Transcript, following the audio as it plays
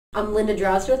I'm Linda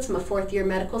Drozdowicz. I'm a fourth-year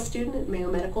medical student at Mayo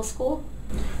Medical School.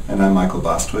 And I'm Michael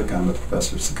Bostwick. I'm a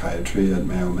professor of psychiatry at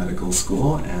Mayo Medical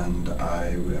School, and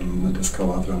I am the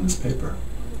co-author on this paper.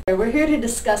 We're here to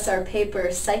discuss our paper,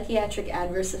 Psychiatric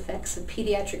Adverse Effects of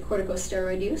Pediatric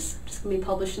Corticosteroid Use, which is going to be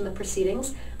published in the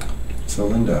Proceedings. So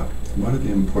Linda, what are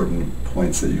the important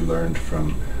points that you learned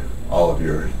from all of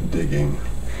your digging?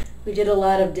 We did a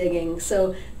lot of digging.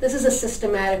 So this is a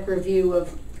systematic review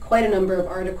of quite a number of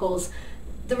articles.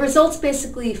 The results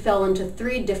basically fell into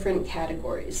three different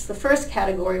categories. The first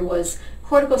category was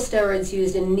corticosteroids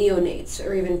used in neonates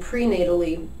or even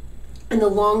prenatally and the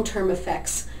long-term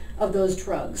effects of those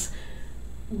drugs.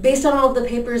 Based on all of the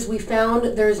papers we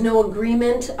found, there is no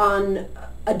agreement on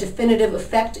a definitive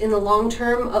effect in the long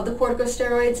term of the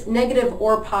corticosteroids, negative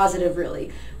or positive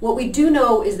really. What we do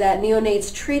know is that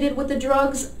neonates treated with the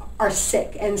drugs are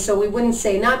sick, and so we wouldn't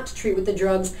say not to treat with the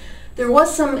drugs. There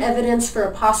was some evidence for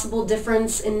a possible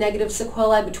difference in negative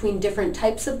sequelae between different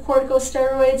types of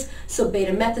corticosteroids, so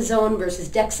betamethasone versus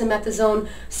dexamethasone.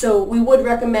 So we would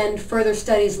recommend further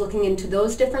studies looking into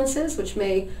those differences, which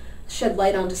may shed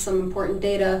light onto some important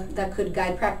data that could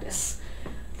guide practice.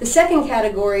 The second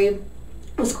category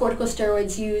was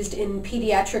corticosteroids used in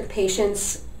pediatric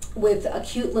patients with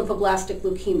acute lymphoblastic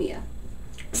leukemia.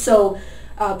 So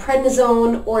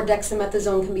prednisone or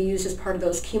dexamethasone can be used as part of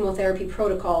those chemotherapy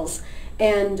protocols.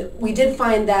 And we did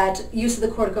find that use of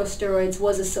the corticosteroids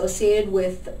was associated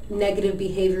with negative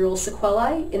behavioral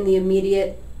sequelae in the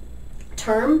immediate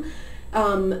term.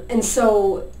 And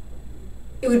so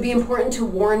it would be important to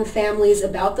warn families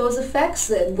about those effects,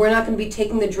 that we're not going to be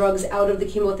taking the drugs out of the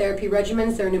chemotherapy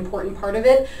regimens. They're an important part of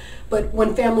it. But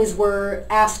when families were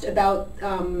asked about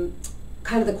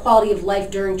kind of the quality of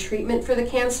life during treatment for the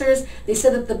cancers, they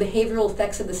said that the behavioral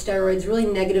effects of the steroids really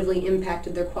negatively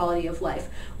impacted their quality of life.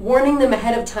 Warning them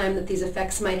ahead of time that these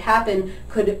effects might happen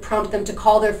could prompt them to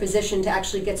call their physician to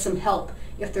actually get some help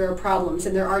if there are problems,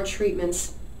 and there are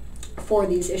treatments for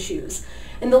these issues.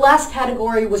 And the last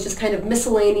category was just kind of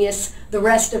miscellaneous, the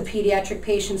rest of pediatric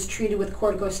patients treated with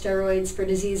corticosteroids for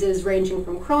diseases ranging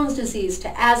from Crohn's disease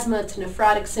to asthma to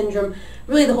nephrotic syndrome,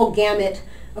 really the whole gamut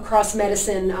across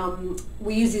medicine.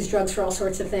 We use these drugs for all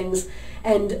sorts of things.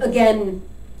 And again,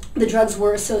 the drugs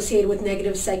were associated with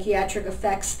negative psychiatric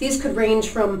effects. These could range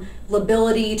from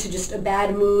lability to just a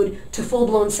bad mood to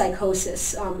full-blown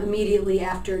psychosis immediately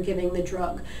after giving the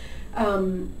drug.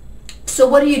 So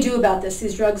what do you do about this?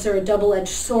 These drugs are a double-edged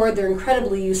sword. They're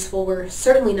incredibly useful. We're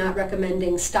certainly not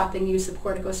recommending stopping use of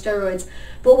corticosteroids.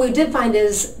 But what we did find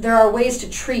is there are ways to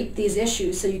treat these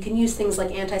issues. So you can use things like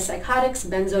antipsychotics,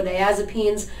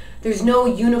 benzodiazepines. There's no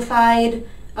unified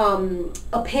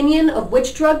opinion of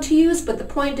which drug to use, but the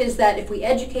point is that if we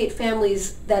educate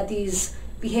families that these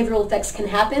behavioral effects can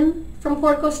happen from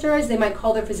corticosteroids, they might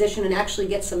call their physician and actually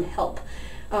get some help.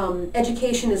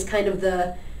 Education is kind of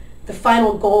the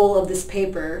final goal of this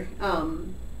paper.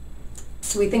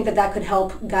 So we think that that could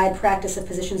help guide practice if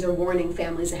physicians are warning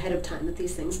families ahead of time that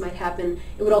these things might happen.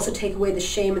 It would also take away the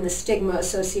shame and the stigma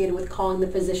associated with calling the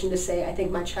physician to say, I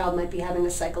think my child might be having a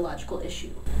psychological issue.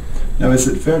 Now, is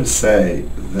it fair to say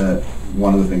that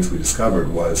one of the things we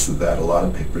discovered was that a lot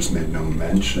of papers made no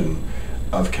mention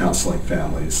of counseling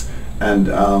families and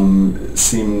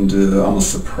seemed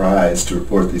almost surprised to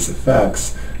report these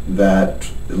effects that,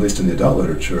 at least in the adult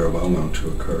literature, are well known to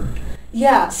occur?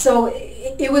 Yeah, so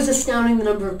it was astounding the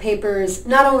number of papers,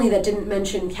 not only that didn't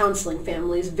mention counseling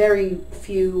families, very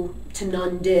few to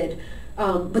none did,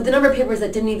 but the number of papers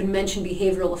that didn't even mention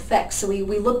behavioral effects. So we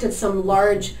looked at some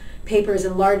large papers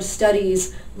and large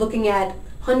studies looking at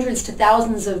hundreds to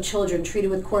thousands of children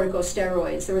treated with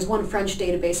corticosteroids. There was one French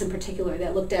database in particular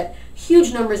that looked at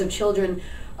huge numbers of children.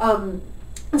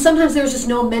 And sometimes there was just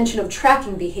no mention of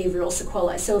tracking behavioral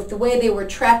sequelae. So if the way they were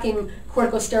tracking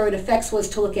corticosteroid effects was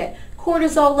to look at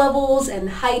cortisol levels and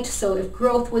height, so if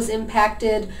growth was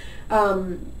impacted,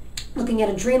 looking at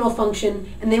adrenal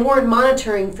function, and they weren't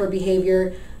monitoring for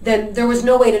behavior, then there was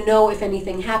no way to know if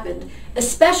anything happened,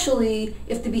 especially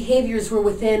if the behaviors were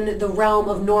within the realm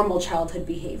of normal childhood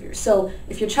behavior. So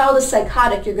if your child is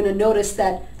psychotic, you're going to notice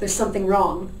that there's something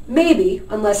wrong. Maybe,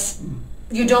 unless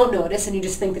you don't notice and you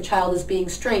just think the child is being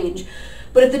strange.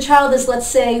 But if the child is, let's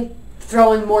say,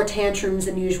 throwing more tantrums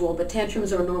than usual, but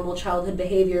tantrums are normal childhood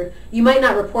behavior, you might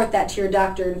not report that to your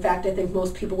doctor. In fact, I think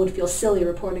most people would feel silly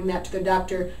reporting that to their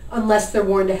doctor unless they're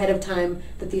warned ahead of time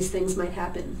that these things might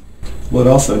happen. Well, it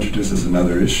also introduces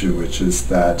another issue, which is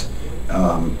that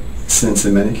since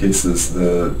in many cases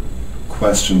the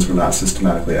questions were not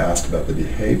systematically asked about the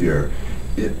behavior,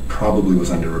 it probably was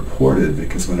underreported,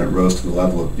 because when it rose to the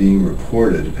level of being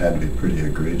reported, it had to be pretty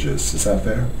egregious. Is that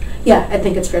fair? Yeah, I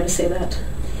think it's fair to say that.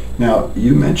 Now,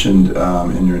 you mentioned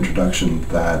in your introduction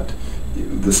that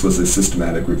this was a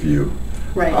systematic review.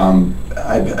 Right.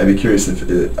 I'd be curious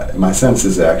if my sense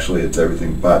is actually it's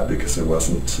everything but, because there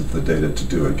wasn't the data to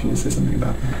do it. Can you say something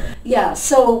about that? Yeah,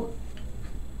 so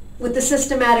with the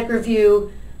systematic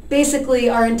review, basically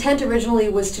our intent originally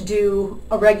was to do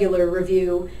a regular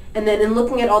review, and then in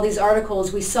looking at all these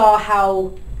articles, we saw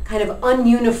how kind of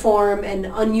ununiform and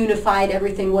ununified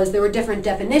everything was. There were different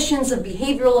definitions of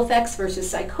behavioral effects versus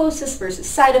psychosis versus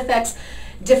side effects,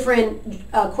 different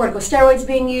corticosteroids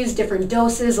being used, different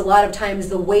doses. A lot of times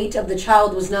the weight of the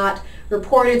child was not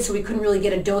reported, so we couldn't really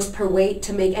get a dose per weight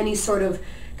to make any sort of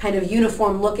kind of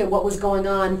uniform look at what was going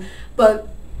on. But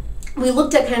we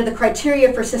looked at kind of the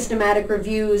criteria for systematic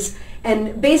reviews,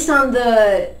 and based on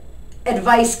the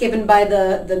advice given by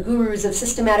the gurus of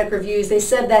systematic reviews, they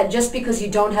said that just because you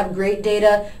don't have great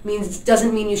data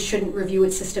doesn't mean you shouldn't review it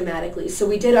systematically. So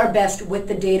we did our best with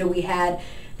the data we had.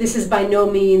 This is by no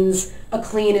means a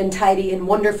clean and tidy and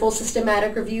wonderful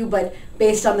systematic review, but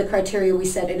based on the criteria we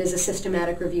said, it is a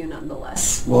systematic review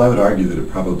nonetheless. Well, I would argue that it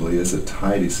probably is a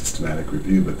tidy systematic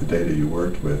review, but the data you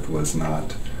worked with was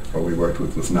not, or we worked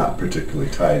with, was not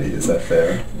particularly tidy. Is that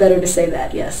fair? Better to say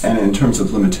that, yes. And in terms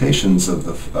of limitations of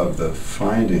the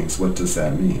findings, what does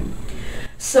that mean?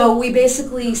 So we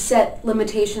basically set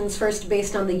limitations first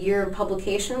based on the year of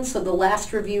publication. So the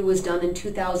last review was done in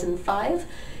 2005.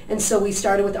 And so we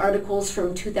started with articles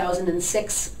from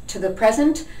 2006 to the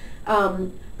present.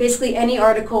 Basically any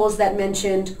articles that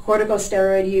mentioned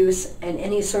corticosteroid use and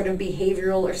any sort of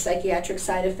behavioral or psychiatric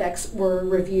side effects were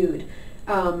reviewed.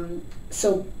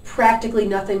 So practically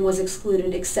nothing was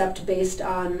excluded except based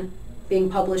on being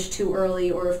published too early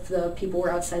or if the people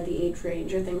were outside the age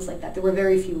range or things like that. There were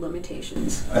very few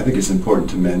limitations. I think it's important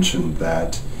to mention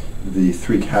that the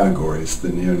three categories, the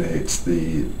neonates,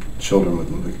 the children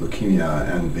with leukemia,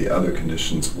 and the other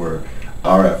conditions, were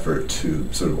our effort to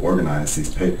sort of organize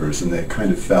these papers, and they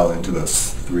kind of fell into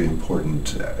those two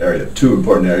important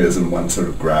areas in one sort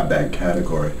of grab bag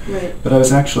category. Right. But I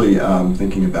was actually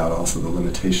thinking about also the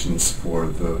limitations for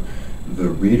the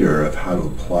reader of how to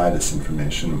apply this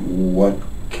information. What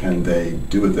can they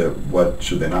do with it? What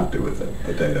should they not do with it,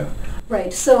 the data?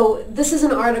 Right, so this is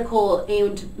an article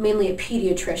aimed mainly at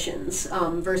pediatricians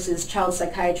versus child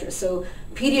psychiatrists. So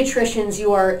pediatricians,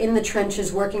 you are in the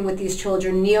trenches working with these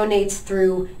children, neonates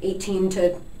through 18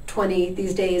 to 20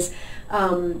 these days,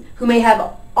 who may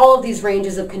have all of these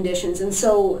ranges of conditions. And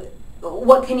so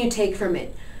what can you take from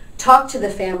it? Talk to the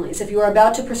families. If you are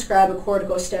about to prescribe a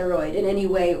corticosteroid in any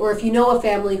way, or if you know a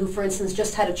family who, for instance,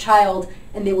 just had a child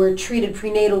and they were treated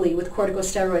prenatally with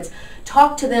corticosteroids,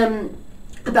 talk to them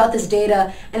about this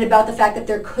data and about the fact that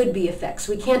there could be effects.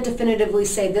 We can't definitively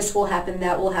say this will happen,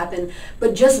 that will happen,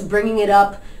 but just bringing it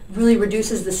up really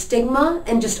reduces the stigma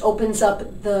and just opens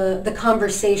up the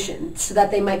conversation so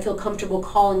that they might feel comfortable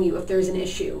calling you if there's an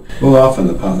issue. Well, often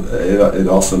it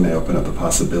also may open up the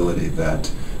possibility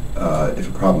that if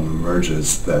a problem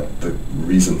emerges, that the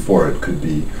reason for it could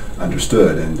be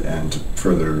understood and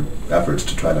further efforts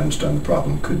to try to understand the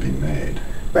problem could be made.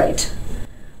 Right.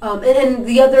 And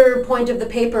the other point of the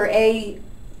paper,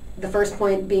 the first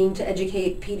point being to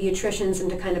educate pediatricians and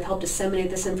to kind of help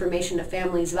disseminate this information to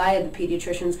families via the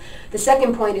pediatricians. The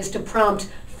second point is to prompt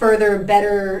further,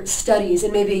 better studies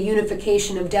and maybe a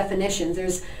unification of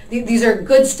definitions. These are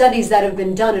good studies that have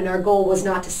been done, and our goal was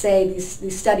not to say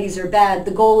these studies are bad.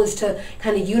 The goal is to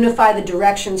kind of unify the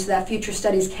direction so that future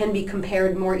studies can be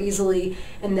compared more easily,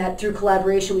 and that through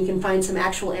collaboration we can find some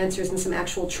actual answers and some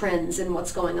actual trends in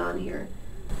what's going on here.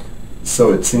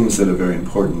 So it seems that a very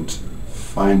important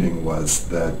finding was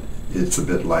that it's a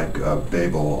bit like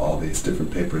Babel. All these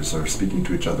different papers are speaking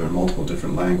to each other in multiple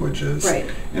different languages. Right.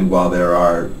 And while there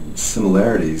are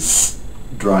similarities,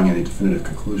 drawing any definitive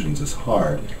conclusions is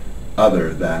hard,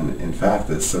 other than, in fact,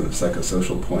 this sort of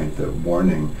psychosocial point that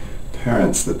warning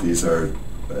parents that these are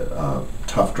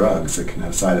tough drugs that can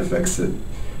have side effects that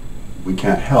we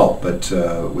can't help, but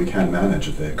we can manage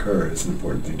if they occur, is an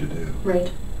important thing to do.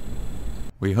 Right.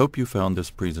 We hope you found this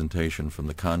presentation from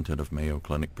the content of Mayo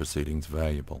Clinic Proceedings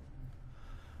valuable.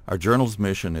 Our journal's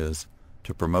mission is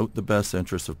to promote the best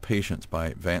interests of patients by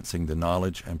advancing the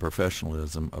knowledge and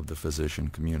professionalism of the physician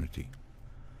community.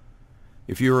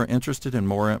 If you are interested in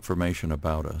more information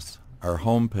about us, our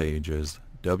homepage is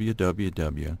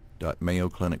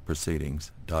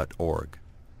www.mayoclinicproceedings.org.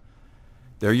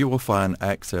 There you will find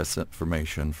access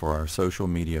information for our social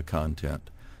media content,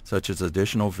 such as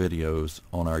additional videos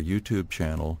on our YouTube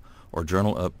channel or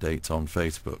journal updates on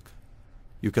Facebook.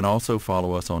 You can also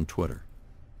follow us on Twitter.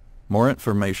 More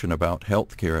information about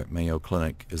healthcare at Mayo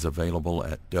Clinic is available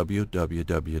at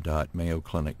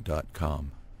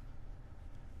www.mayoclinic.com.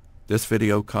 This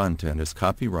video content is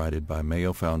copyrighted by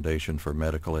Mayo Foundation for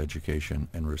Medical Education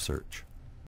and Research.